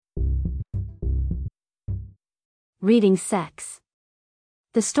Reading sex.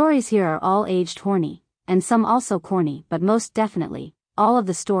 The stories here are all aged horny, and some also corny, but most definitely, all of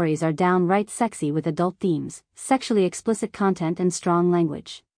the stories are downright sexy with adult themes, sexually explicit content and strong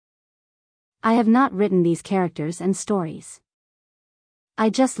language. I have not written these characters and stories. I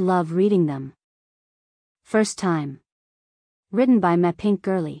just love reading them. First time. Written by Me Pink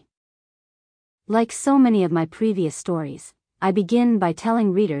Girly. Like so many of my previous stories, I begin by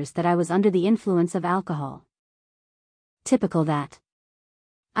telling readers that I was under the influence of alcohol. Typical that.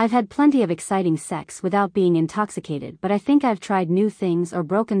 I've had plenty of exciting sex without being intoxicated, but I think I've tried new things or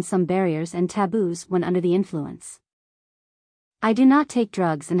broken some barriers and taboos when under the influence. I do not take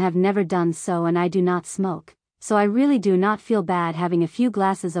drugs and have never done so, and I do not smoke, so I really do not feel bad having a few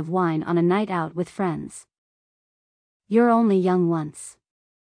glasses of wine on a night out with friends. You're only young once.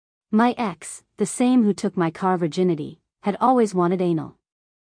 My ex, the same who took my car virginity, had always wanted anal.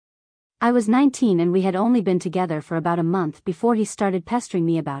 I was 19 and we had only been together for about a month before he started pestering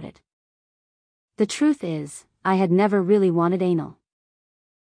me about it. The truth is, I had never really wanted anal.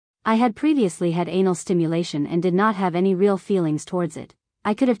 I had previously had anal stimulation and did not have any real feelings towards it.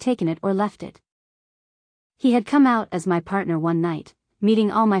 I could have taken it or left it. He had come out as my partner one night,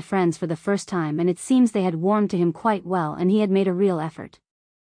 meeting all my friends for the first time, and it seems they had warmed to him quite well and he had made a real effort.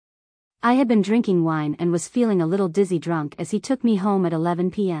 I had been drinking wine and was feeling a little dizzy drunk as he took me home at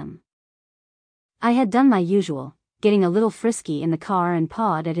 11 p.m. I had done my usual, getting a little frisky in the car and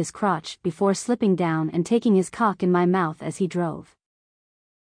pawed at his crotch before slipping down and taking his cock in my mouth as he drove.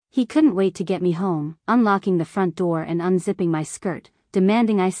 He couldn't wait to get me home, unlocking the front door and unzipping my skirt,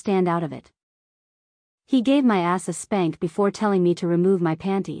 demanding I stand out of it. He gave my ass a spank before telling me to remove my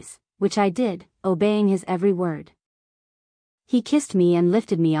panties, which I did, obeying his every word. He kissed me and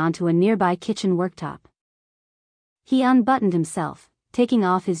lifted me onto a nearby kitchen worktop. He unbuttoned himself, taking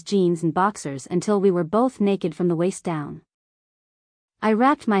off his jeans and boxers until we were both naked from the waist down. I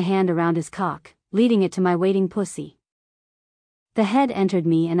wrapped my hand around his cock, leading it to my waiting pussy. The head entered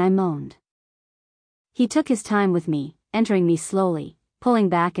me and I moaned. He took his time with me, entering me slowly, pulling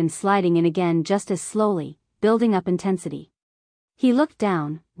back and sliding in again just as slowly, building up intensity. He looked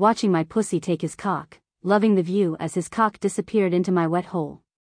down, watching my pussy take his cock, loving the view as his cock disappeared into my wet hole.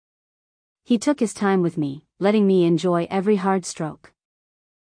 He took his time with me, letting me enjoy every hard stroke.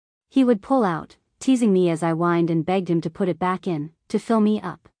 He would pull out, teasing me as I whined and begged him to put it back in, to fill me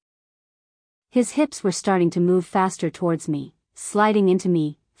up. His hips were starting to move faster towards me, sliding into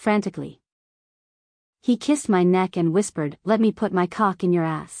me, frantically. He kissed my neck and whispered, "Let me put my cock in your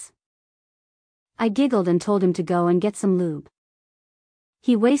ass." I giggled and told him to go and get some lube.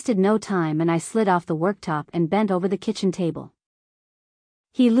 He wasted no time and I slid off the worktop and bent over the kitchen table.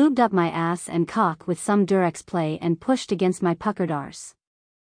 He lubed up my ass and cock with some Durex play and pushed against my puckered arse.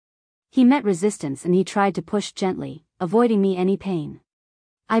 He met resistance and he tried to push gently, avoiding me any pain.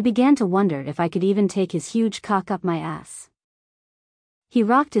 I began to wonder if I could even take his huge cock up my ass. He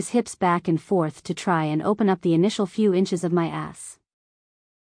rocked his hips back and forth to try and open up the initial few inches of my ass.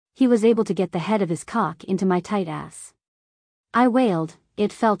 He was able to get the head of his cock into my tight ass. I wailed,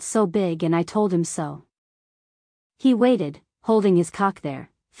 it felt so big, and I told him so. He waited, holding his cock there,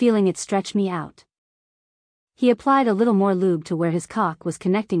 feeling it stretch me out. He applied a little more lube to where his cock was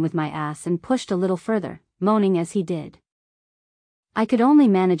connecting with my ass and pushed a little further, moaning as he did. I could only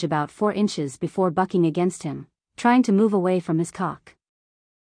manage about 4 inches before bucking against him, trying to move away from his cock.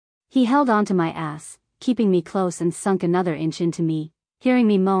 He held onto my ass, keeping me close, and sunk another inch into me, hearing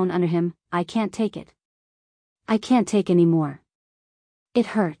me moan under him, "I can't take it. I can't take any more. It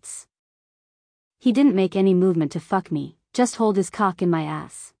hurts." He didn't make any movement to fuck me, just hold his cock in my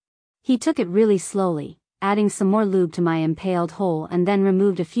ass. He took it really slowly, adding some more lube to my impaled hole, and then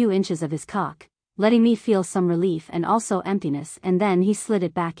removed a few inches of his cock, letting me feel some relief and also emptiness, and then he slid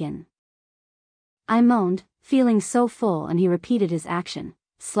it back in. I moaned, feeling so full, and he repeated his action,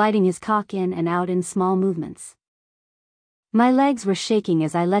 sliding his cock in and out in small movements. My legs were shaking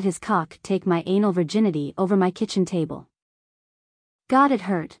as I let his cock take my anal virginity over my kitchen table. God, it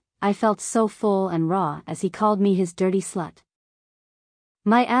hurt. I felt so full and raw as he called me his dirty slut.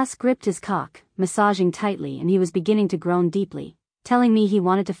 My ass gripped his cock, massaging tightly, and he was beginning to groan deeply, telling me he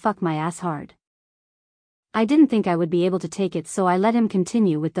wanted to fuck my ass hard. I didn't think I would be able to take it, so I let him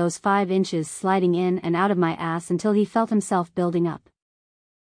continue with those 5 inches sliding in and out of my ass until he felt himself building up.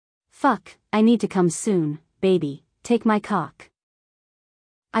 "Fuck, I need to come soon, baby, take my cock."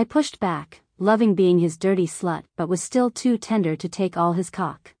 I pushed back, loving being his dirty slut, but was still too tender to take all his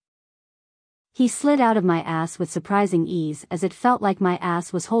cock. He slid out of my ass with surprising ease as it felt like my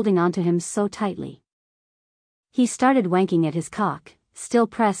ass was holding onto him so tightly. He started wanking at his cock, still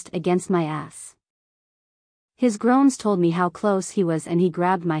pressed against my ass. His groans told me how close he was, and he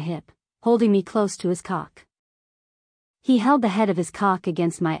grabbed my hip, holding me close to his cock. He held the head of his cock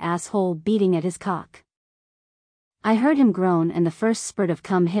against my asshole, beating at his cock. I heard him groan, and the first spurt of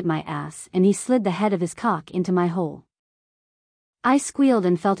cum hit my ass, and he slid the head of his cock into my hole. I squealed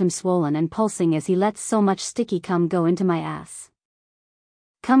and felt him swollen and pulsing as he let so much sticky cum go into my ass.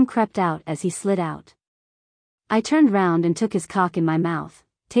 Cum crept out as he slid out. I turned round and took his cock in my mouth,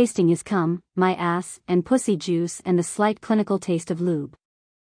 tasting his cum, my ass, and pussy juice and the slight clinical taste of lube.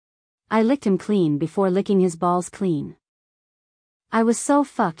 I licked him clean before licking his balls clean. I was so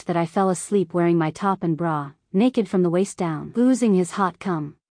fucked that I fell asleep wearing my top and bra, naked from the waist down, oozing his hot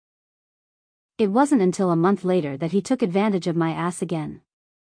cum. It wasn't until a month later that he took advantage of my ass again.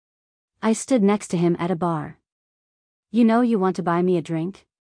 I stood next to him at a bar. "You know you want to buy me a drink?"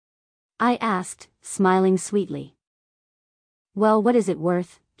 I asked, smiling sweetly. "Well, what is it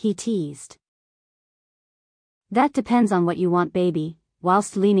worth?" he teased. "That depends on what you want, baby,"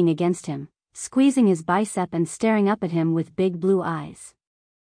 whilst leaning against him, squeezing his bicep and staring up at him with big blue eyes.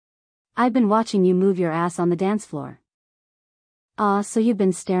 "I've been watching you move your ass on the dance floor." "Ah, so you've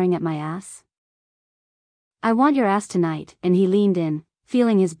been staring at my ass?" "I want your ass tonight," and he leaned in,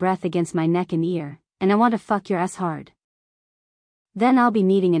 feeling his breath against my neck and ear, "and I want to fuck your ass hard. Then I'll be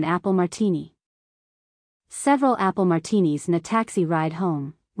needing an apple martini." Several apple martinis and a taxi ride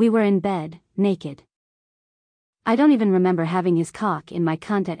home. We were in bed, naked. I don't even remember having his cock in my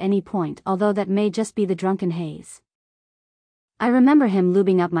cunt at any point, although that may just be the drunken haze. I remember him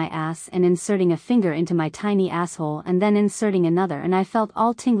lubing up my ass and inserting a finger into my tiny asshole and then inserting another, and I felt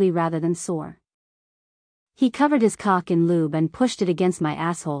all tingly rather than sore. He covered his cock in lube and pushed it against my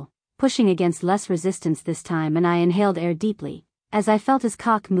asshole, pushing against less resistance this time, and I inhaled air deeply, as I felt his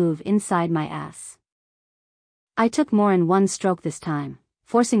cock move inside my ass. I took more in one stroke this time,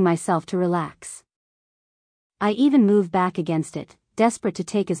 forcing myself to relax. I even moved back against it, desperate to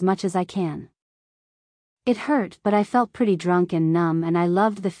take as much as I can. It hurt, but I felt pretty drunk and numb, and I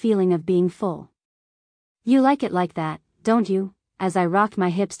loved the feeling of being full. "You like it like that, don't you?" as I rocked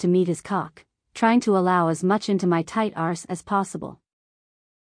my hips to meet his cock, trying to allow as much into my tight arse as possible.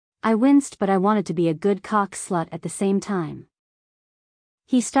 I winced, but I wanted to be a good cock slut at the same time.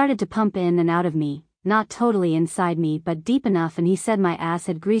 He started to pump in and out of me, not totally inside me but deep enough, and he said my ass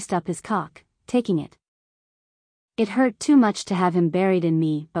had greased up his cock, taking it. It hurt too much to have him buried in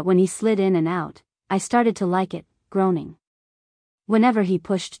me, but when he slid in and out, I started to like it, groaning whenever he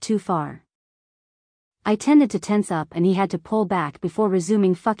pushed too far. I tended to tense up and he had to pull back before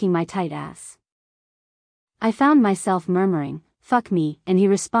resuming fucking my tight ass. I found myself murmuring, "Fuck me," and he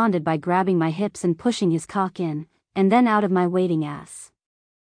responded by grabbing my hips and pushing his cock in, and then out of my waiting ass.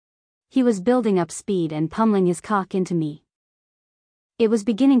 He was building up speed and pummeling his cock into me. It was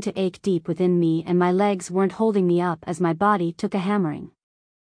beginning to ache deep within me, and my legs weren't holding me up as my body took a hammering.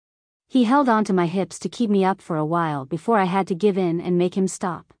 He held onto my hips to keep me up for a while before I had to give in and make him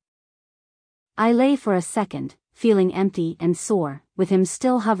stop. I lay for a second, feeling empty and sore, with him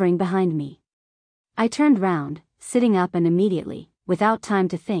still hovering behind me. I turned round, sitting up, and immediately, without time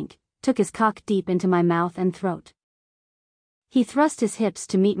to think, took his cock deep into my mouth and throat. He thrust his hips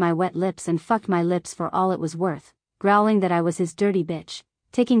to meet my wet lips and fucked my lips for all it was worth, growling that I was his dirty bitch,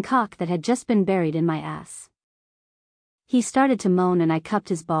 taking cock that had just been buried in my ass. He started to moan and I cupped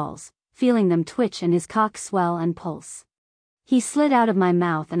his balls, feeling them twitch and his cock swell and pulse. He slid out of my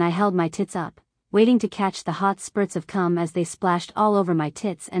mouth and I held my tits up, waiting to catch the hot spurts of cum as they splashed all over my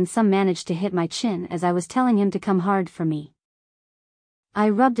tits, and some managed to hit my chin as I was telling him to come hard for me. I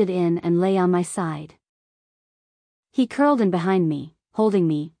rubbed it in and lay on my side. He curled in behind me, holding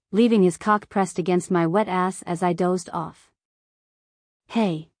me, leaving his cock pressed against my wet ass as I dozed off.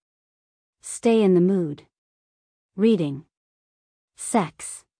 Hey. Stay in the mood. Reading.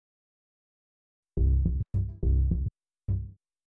 Sex.